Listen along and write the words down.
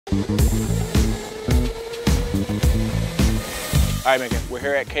All right, Minkah, we're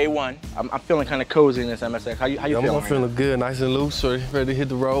here at K1. I'm feeling kind of cozy in this MSX. How you feeling? I'm feeling good, nice and loose, ready to hit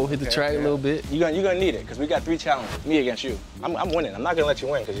the road, hit the track a little bit. You're gonna need it, because we got 3 challenges, me against you. I'm winning. I'm not gonna let you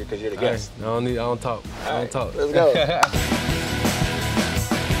win, because you're the guest. I don't talk. Let's go.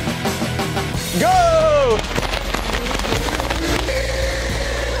 Go!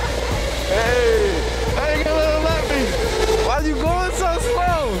 Hey, get a little lefty. Why you going so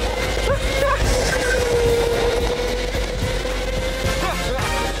slow?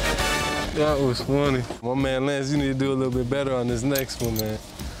 That was funny. My man Lance, you need to do a little bit better on this next one, man.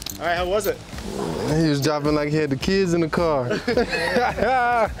 All right, how was it? He was dropping like he had the kids in the car.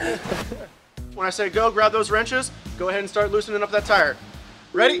 When I say go, grab those wrenches. Go ahead and start loosening up that tire.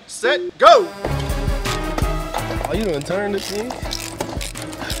 Ready, set, go! Oh, you done turned this thing?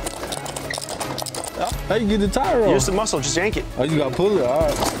 How you get the tire off? Use the muscle, just yank it. Oh, you gotta pull it, all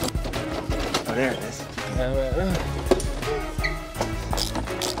right. Oh, there it is.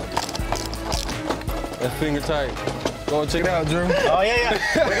 That finger tight. Go and check it out, Drew. Oh, yeah.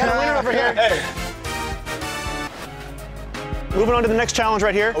 We got a winner over here. Hey. Moving on to the next challenge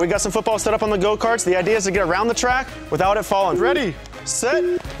right here. We got some football set up on the go-karts. The idea is to get around the track without it falling. Ready,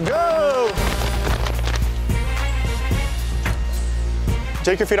 set, go!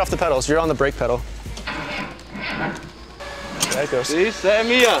 Take your feet off the pedals. You're on the brake pedal. There it goes. See, setting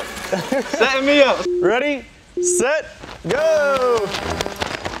me up. Setting me up. Ready, set, go!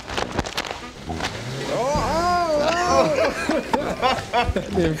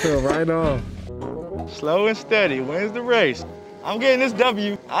 Didn't feel right on. Slow and steady wins the race. I'm getting this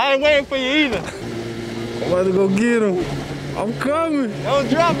W. I ain't waiting for you either. I'm about to go get him. I'm coming. Don't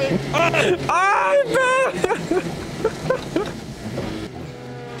drop it.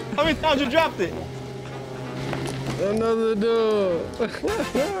 How many times you dropped it? Another dub.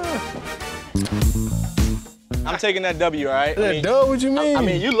 I'm taking that W, all right? That dub, what you mean? I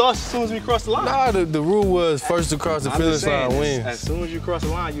mean, you lost as soon as we crossed the line. Nah, the rule was first to cross the finish line wins. As soon as you cross the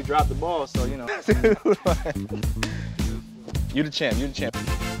line, you drop the ball, so, you know. You the champ, you the champ.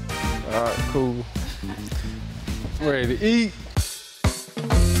 All right, cool. Ready to eat.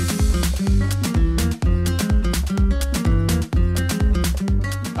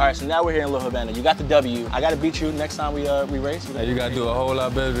 All right, so now we're here in Little Havana. You got the W. I gotta beat you next time we race. Hey, you gotta do a whole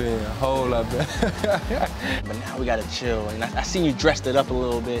lot better than a whole lot better. But now we gotta chill. And I seen you dressed it up a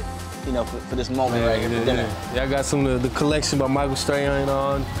little bit, you know, for this moment right here for dinner. Yeah, I got some of the collection by Michael Strahan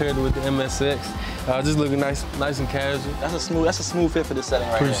on, paired with the MSX. Just looking nice and casual. That's a smooth fit for this setting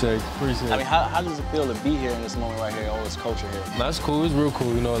right Appreciate here. it. I mean, how does it feel to be here in this moment right here, all this culture here? No, it's cool, it's real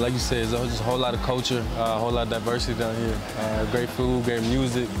cool. You know, like you said, there's just a whole lot of culture, a whole lot of diversity down here. Great food, great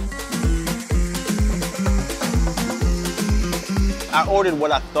music. I ordered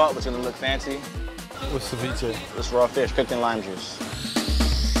what I thought was gonna look fancy. What's the feature? This raw fish cooked in lime juice.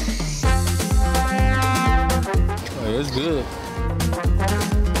 Oh, it's good.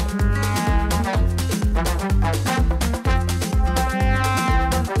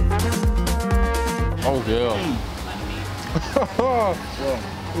 Oh, yeah.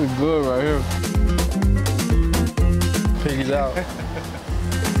 It's good right here. Piggy's out.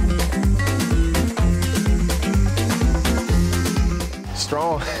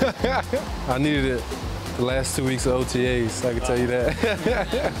 Strong. I needed it the last 2 weeks of OTAs, I can tell you that.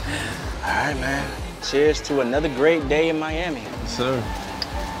 All right, man. Cheers to another great day in Miami. Yes, sir.